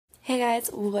Hey guys,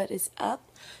 what is up?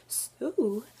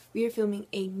 So, we are filming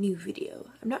a new video.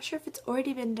 I'm not sure if it's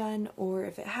already been done or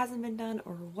if it hasn't been done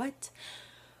or what.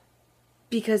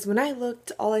 Because when I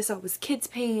looked, all I saw was kids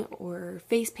paint or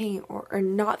face paint or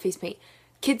not face paint.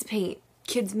 Kids paint,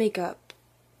 kids makeup,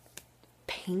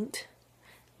 paint,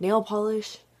 nail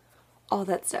polish, all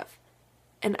that stuff.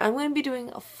 And I'm going to be doing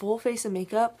a full face of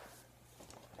makeup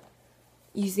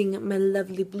using my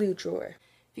lovely blue drawer.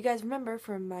 If you guys remember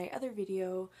from my other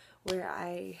video where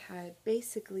I had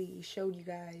basically showed you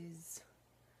guys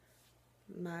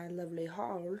my lovely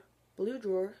haul, blue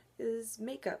drawer is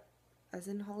makeup, as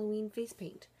in Halloween face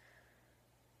paint.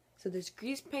 So there's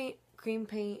grease paint, cream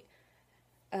paint,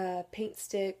 paint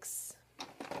sticks. I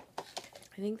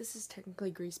think this is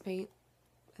technically grease paint.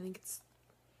 I think it's,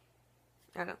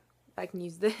 I don't know, I can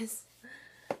use this.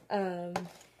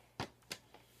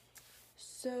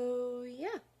 So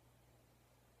yeah.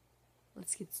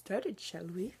 Let's get started, shall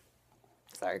we?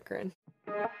 Sorry, Corinne.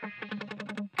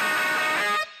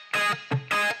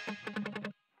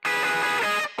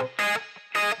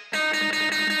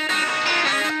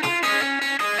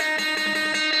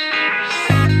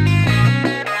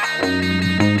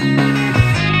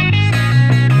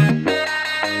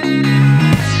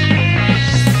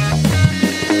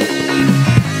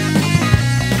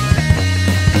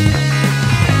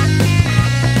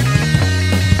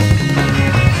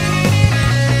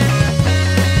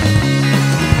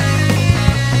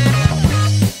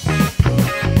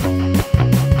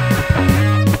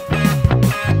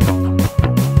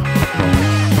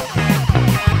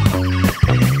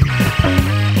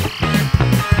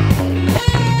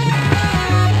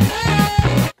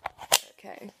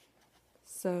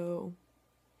 So,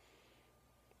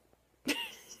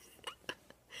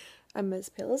 I'm as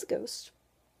pale as a ghost.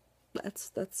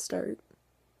 Let's start.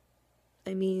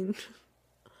 I mean,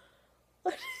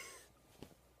 what?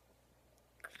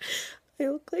 I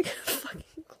look like a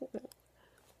fucking clown.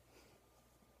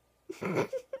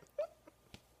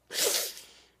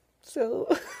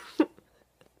 So,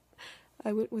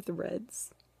 I went with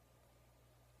reds.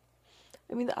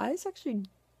 I mean, the eyes actually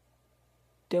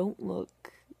don't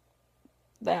look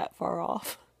that far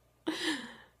off.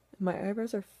 My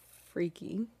eyebrows are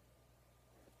freaky.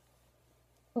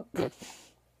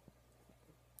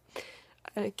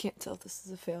 I can't tell if this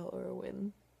is a fail or a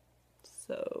win.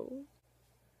 So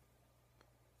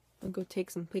I'll go take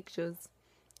some pictures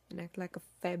and act like a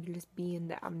fabulous being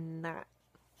that I'm not.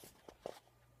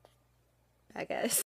 Bye guys.